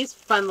got these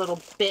fun little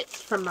bits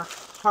from the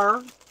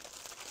heart.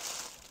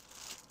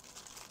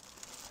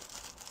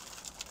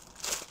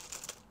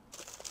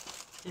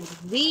 And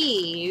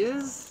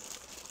these,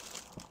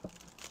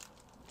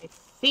 I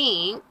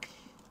think,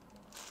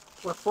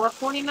 were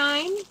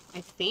 $4.49, I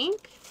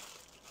think.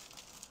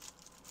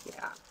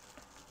 Yeah.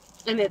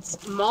 And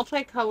it's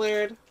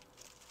multicolored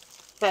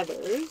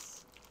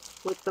feathers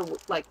with the,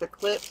 like, the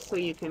clips, so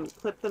you can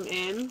clip them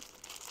in.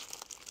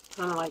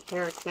 Kind of like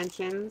hair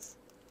extensions.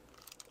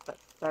 But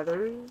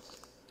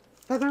feathers.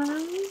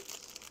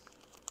 Feathers.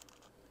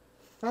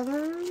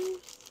 Feathers.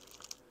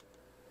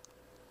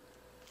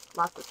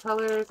 Lots of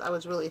colors. I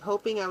was really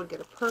hoping I would get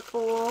a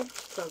purple,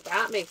 so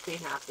that makes me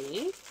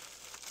happy.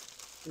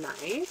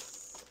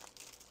 Nice.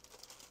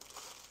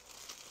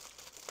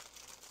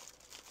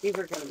 These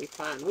are going to be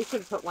fun. We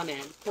should put one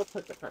in. We'll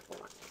put the purple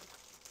one in.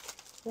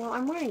 Well,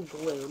 I'm wearing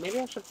blue. Maybe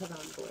I should put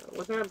on blue.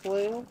 Was there a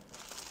blue?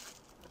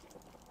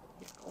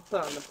 Yeah, we'll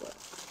put on the blue.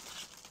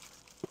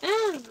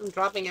 I'm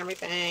dropping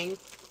everything.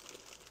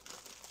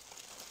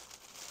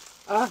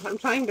 I'm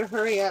trying to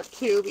hurry up,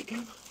 too,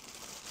 because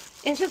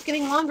it's just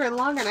getting longer and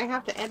longer, and I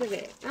have to edit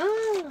it.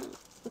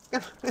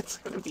 It's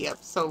gonna be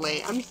up so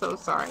late. I'm so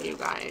sorry, you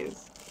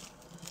guys.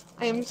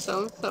 I am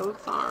so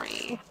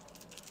sorry.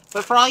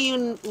 But for all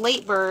you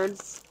late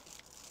birds,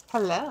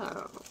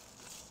 hello.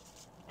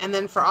 And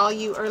then for all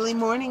you early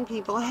morning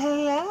people,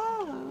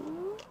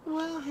 hello.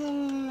 Well,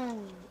 hello.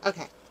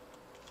 Okay.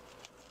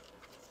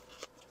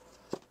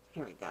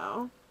 Here we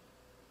go.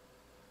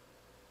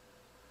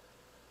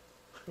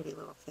 Pretty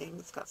little thing.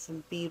 It's got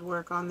some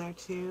beadwork on there,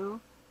 too.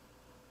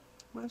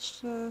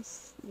 Let's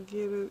just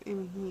get it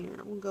in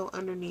here. We'll go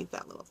underneath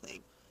that little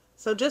thing.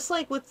 So just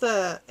like with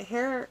the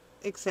hair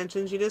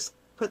extensions, you just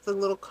put the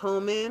little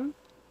comb in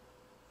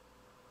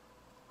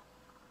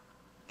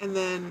and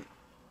then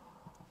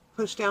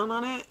push down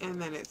on it,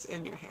 and then it's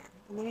in your hair.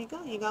 And there you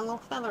go. You got a little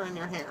feather in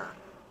your hair.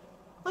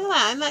 Look at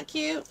that. Isn't that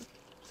cute?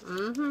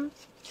 Mm-hmm.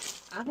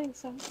 I think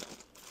so.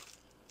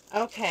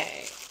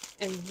 Okay.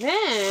 And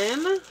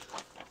then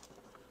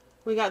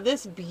we got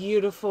this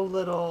beautiful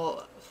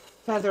little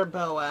feather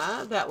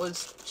boa that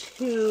was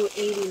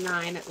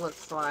 $2.89, it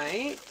looks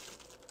like.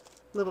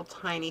 Little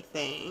tiny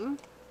thing.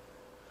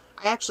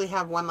 I actually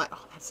have one like,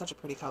 oh, that's such a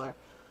pretty color.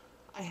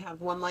 I have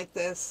one like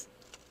this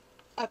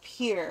up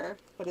here,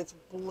 but it's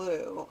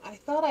blue. I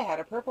thought I had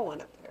a purple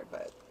one up there,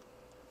 but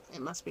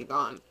it must be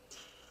gone.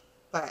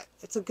 But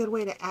it's a good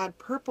way to add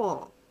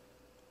purple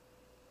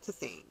to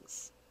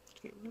things.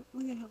 Here,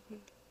 look at how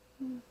pretty.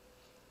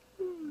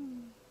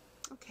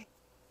 Okay.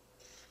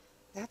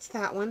 That's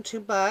that one,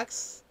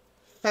 $2.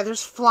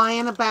 Feathers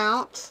flying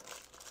about.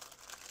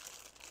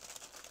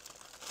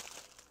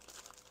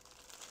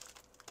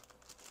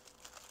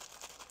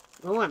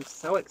 Oh, I'm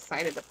so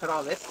excited to put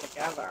all this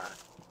together.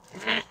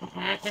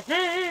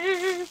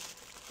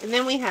 And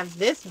then we have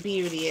this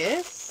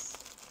beauteous.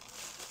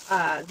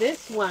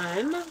 This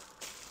one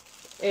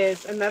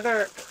is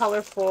another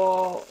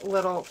colorful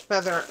little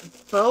feather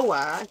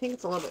boa. I think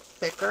it's a little bit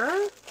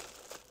thicker.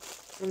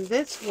 And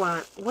this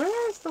one,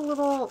 where is the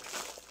little,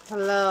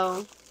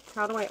 hello,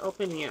 how do I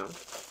open you?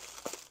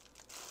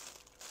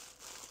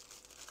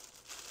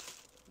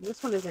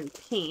 This one is in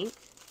pink.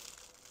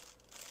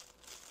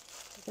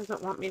 It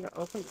doesn't want me to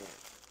open it.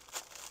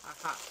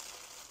 Aha.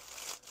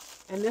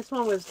 And this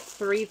one was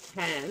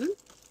 $3.10.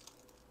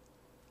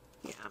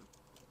 Yeah.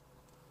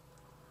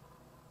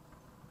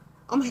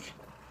 Oh my god.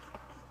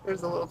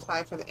 There's a little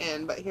tie for the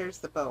end, but here's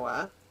the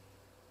boa.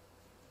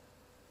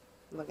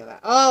 Look at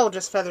that. Oh,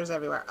 just feathers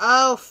everywhere.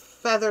 Oh,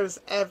 feathers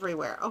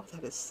everywhere. Oh,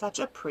 that is such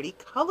a pretty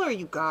color,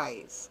 you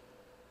guys.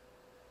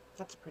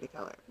 That's a pretty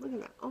color. Look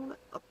at that. Oh, that,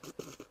 oh.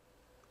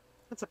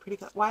 That's a pretty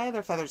color. Why are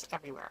there feathers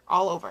everywhere?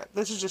 All over.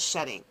 This is just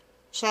shedding.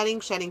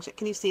 Shedding, shedding, shedding.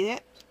 Can you see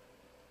it?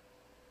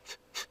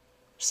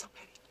 So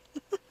many.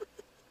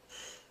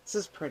 This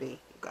is pretty,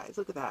 you guys.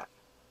 Look at that.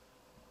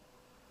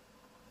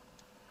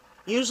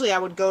 Usually I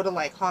would go to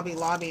like Hobby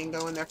Lobby and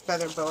go in their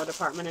feather boa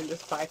department and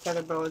just buy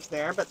feather boas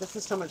there, but this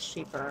is so much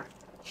cheaper.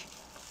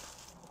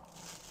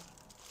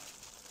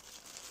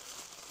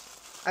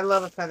 I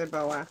love a feather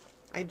boa.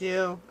 I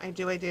do. I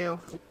do. I do.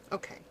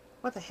 Okay.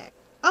 What the heck?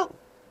 Oh!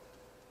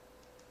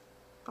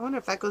 I wonder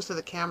if that goes to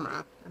the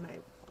camera and I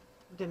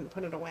didn't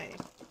put it away.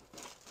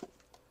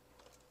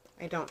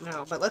 I don't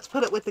know. But let's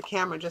put it with the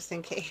camera just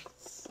in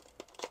case.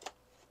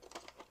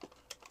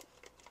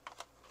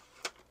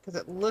 Because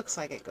it looks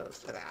like it goes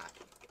to that.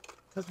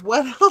 Because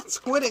what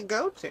else would it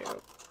go to?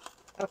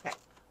 Okay.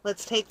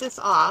 Let's take this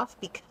off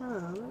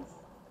because...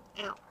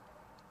 Ow.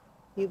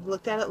 You've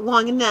looked at it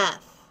long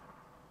enough.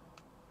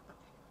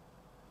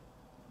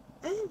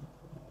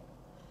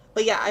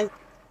 But yeah,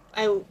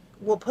 I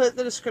will put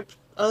the description.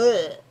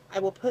 I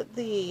will put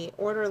the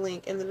order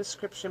link in the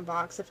description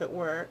box if it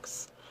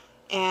works,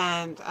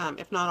 and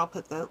if not, I'll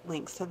put the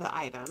links to the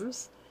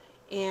items.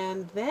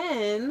 And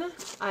then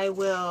I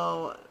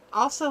will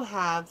also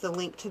have the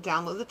link to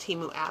download the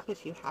Temu app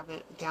if you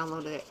haven't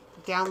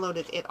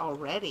downloaded it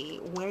already.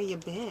 Where you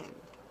been?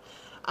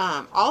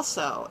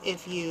 Also,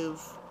 if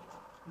you've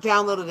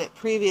downloaded it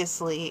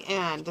previously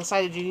and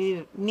decided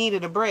you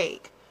needed a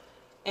break,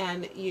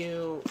 and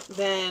you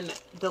then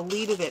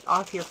deleted it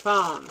off your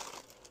phone,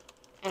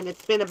 and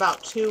it's been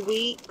about 2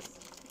 weeks,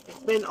 it's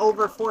been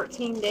over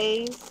 14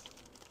 days,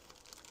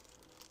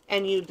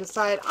 and you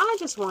decide, I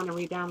just want to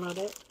re-download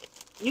it,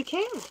 you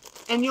can.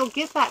 And you'll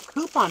get that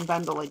coupon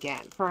bundle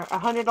again for a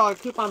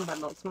 $100 coupon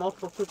bundle. It's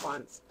multiple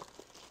coupons.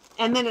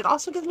 And then it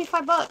also gives me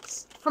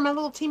 $5 for my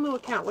little Temu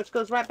account, which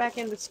goes right back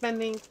into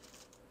spending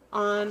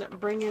on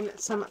bringing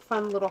some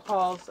fun little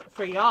hauls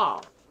for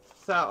y'all.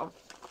 So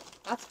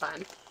that's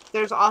fun.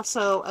 There's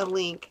also a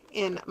link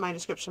in my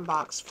description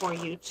box for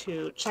you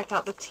to check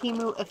out the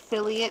Temu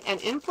affiliate and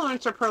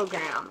influencer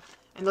program.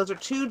 And those are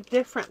 2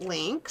 different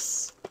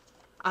links.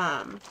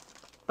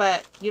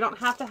 But you don't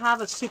have to have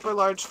a super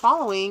large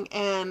following,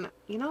 and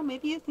you know,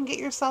 maybe you can get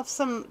yourself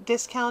some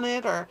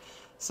discounted or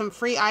some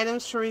free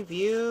items to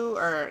review,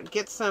 or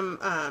get some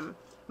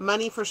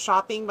money for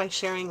shopping by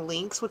sharing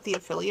links with the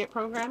affiliate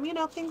program, you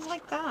know, things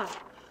like that.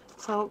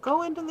 So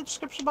go into the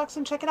description box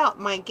and check it out.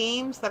 My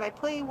games that I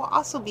play will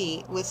also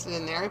be listed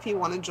in there if you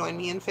want to join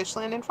me in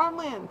Fishland and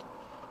Farmland.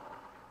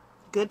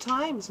 Good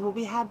times will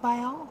be had by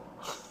all.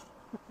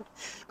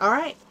 All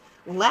right,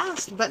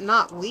 last but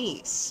not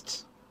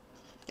least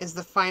is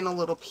the final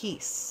little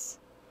piece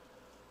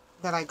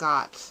that I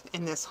got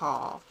in this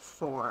haul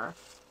for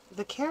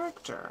the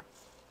character.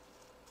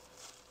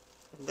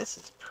 And this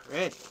is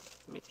pretty.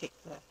 Let me take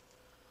the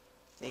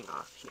thing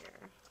off here.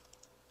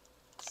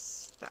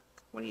 Stuck.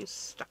 What are you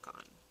stuck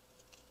on?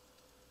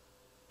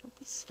 Don't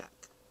be stuck.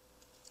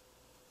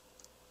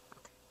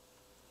 Okay.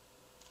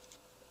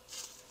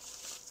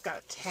 It's got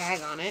a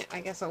tag on it. I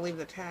guess I'll leave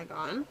the tag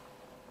on.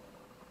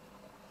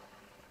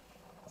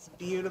 It's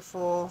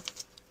beautiful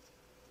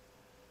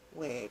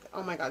wig.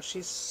 Oh my god,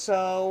 she's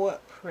so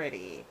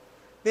pretty.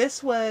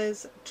 This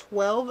was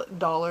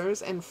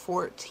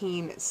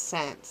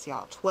 $12.14,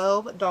 y'all.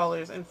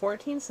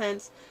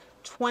 $12.14,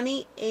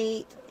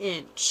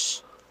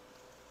 28-inch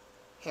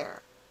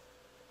hair.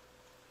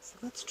 So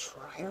let's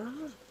try her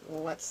on.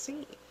 Let's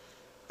see.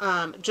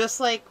 Just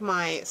like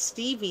my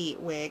Stevie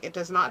wig, it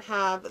does not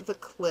have the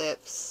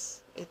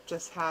clips. It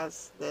just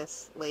has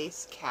this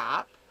lace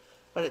cap,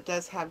 but it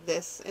does have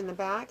this in the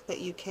back that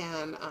you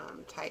can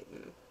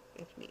tighten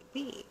if need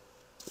be.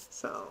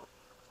 So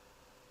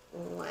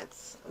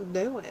let's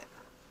do it.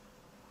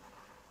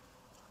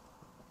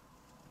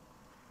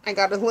 I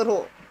got a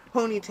little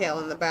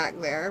ponytail in the back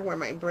there where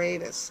my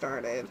braid is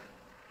started.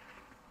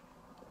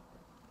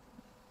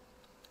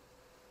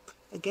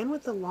 Again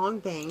with the long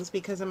bangs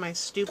because of my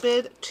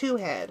stupid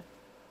 2-head.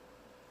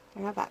 I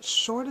have that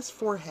shortest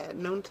forehead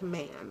known to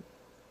man.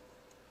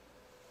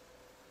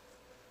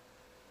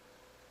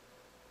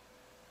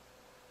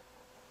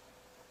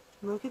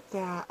 Look at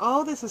that.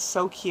 Oh, this is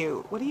so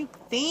cute. What do you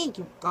think,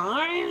 you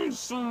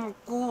guys? Oh my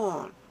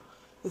god.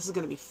 This is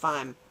going to be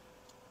fun.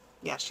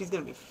 Yeah, she's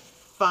going to be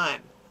fun.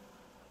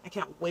 I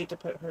can't wait to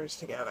put hers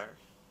together.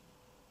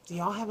 Do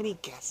y'all have any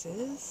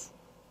guesses?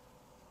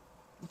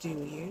 Do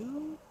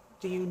you?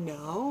 Do you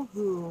know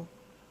who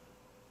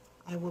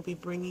I will be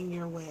bringing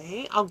your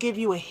way? I'll give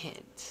you a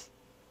hint.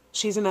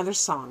 She's another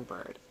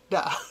songbird.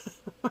 Duh.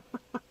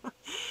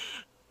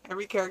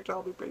 Every character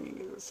I'll be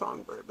bringing is a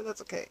songbird, but that's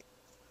okay.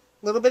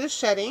 A little bit of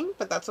shedding,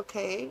 but that's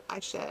okay. I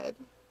shed,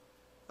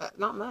 but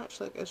not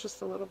much. Like, it's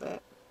just a little bit.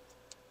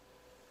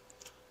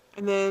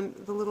 And then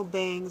the little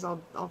bangs,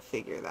 I'll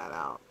figure that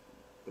out.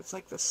 It's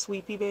like the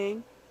sweepy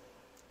bang,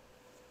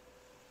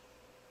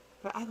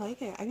 but I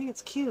like it. I think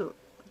it's cute.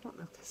 I don't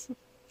know this.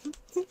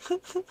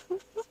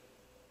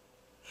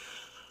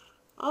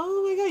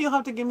 Oh my god! You'll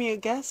have to give me a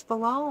guess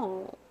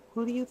below.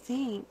 Who do you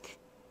think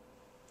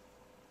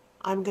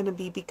I'm gonna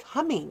be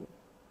becoming?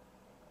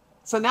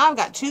 So now I've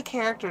got 2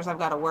 characters I've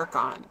got to work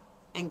on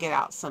and get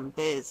out some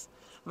biz.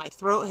 My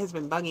throat has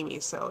been bugging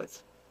me, so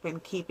it's been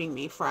keeping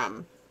me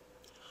from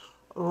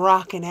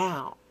rocking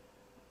out.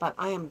 But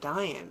I am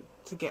dying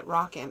to get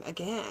rocking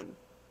again.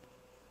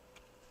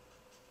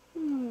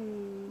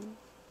 Who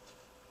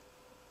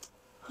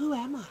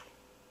am I?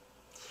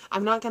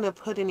 I'm not going to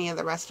put any of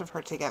the rest of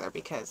her together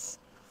because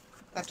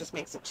That just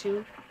makes it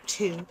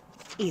too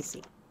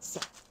easy. So,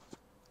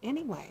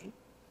 anyway,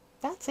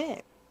 that's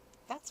it.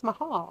 That's my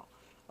haul.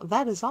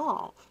 That is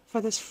all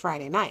for this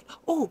Friday night.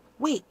 Oh,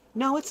 wait.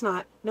 No, it's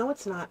not. No,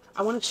 it's not.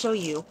 I want to show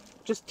you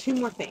just two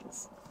more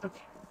things.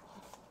 Okay.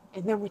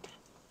 And then we're done.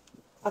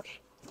 Okay.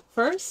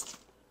 First,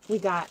 we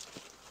got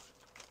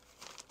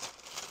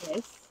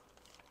this.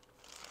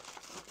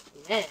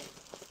 And then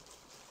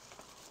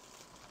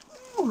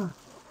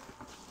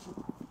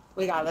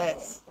we got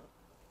this.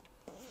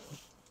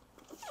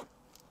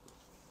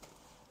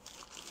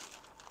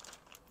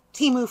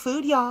 Temu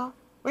food, y'all.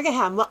 We're gonna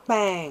have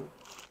mukbang.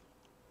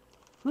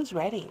 Who's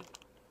ready?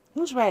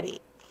 Who's ready?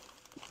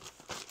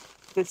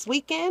 This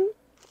weekend,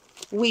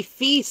 we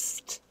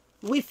feast.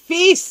 We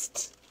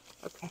feast.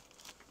 Okay.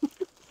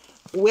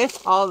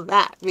 With all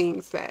that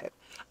being said,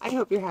 I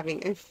hope you're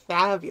having a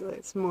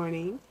fabulous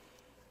morning,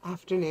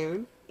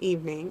 afternoon,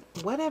 evening,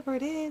 whatever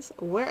it is,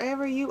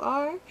 wherever you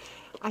are.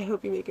 I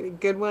hope you make it a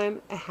good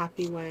one, a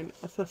happy one,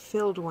 a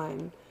fulfilled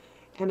one,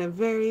 and a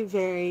very,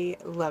 very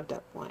loved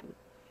up one.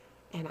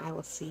 And I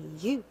will see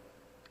you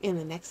in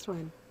the next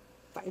one.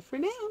 Bye for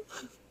now.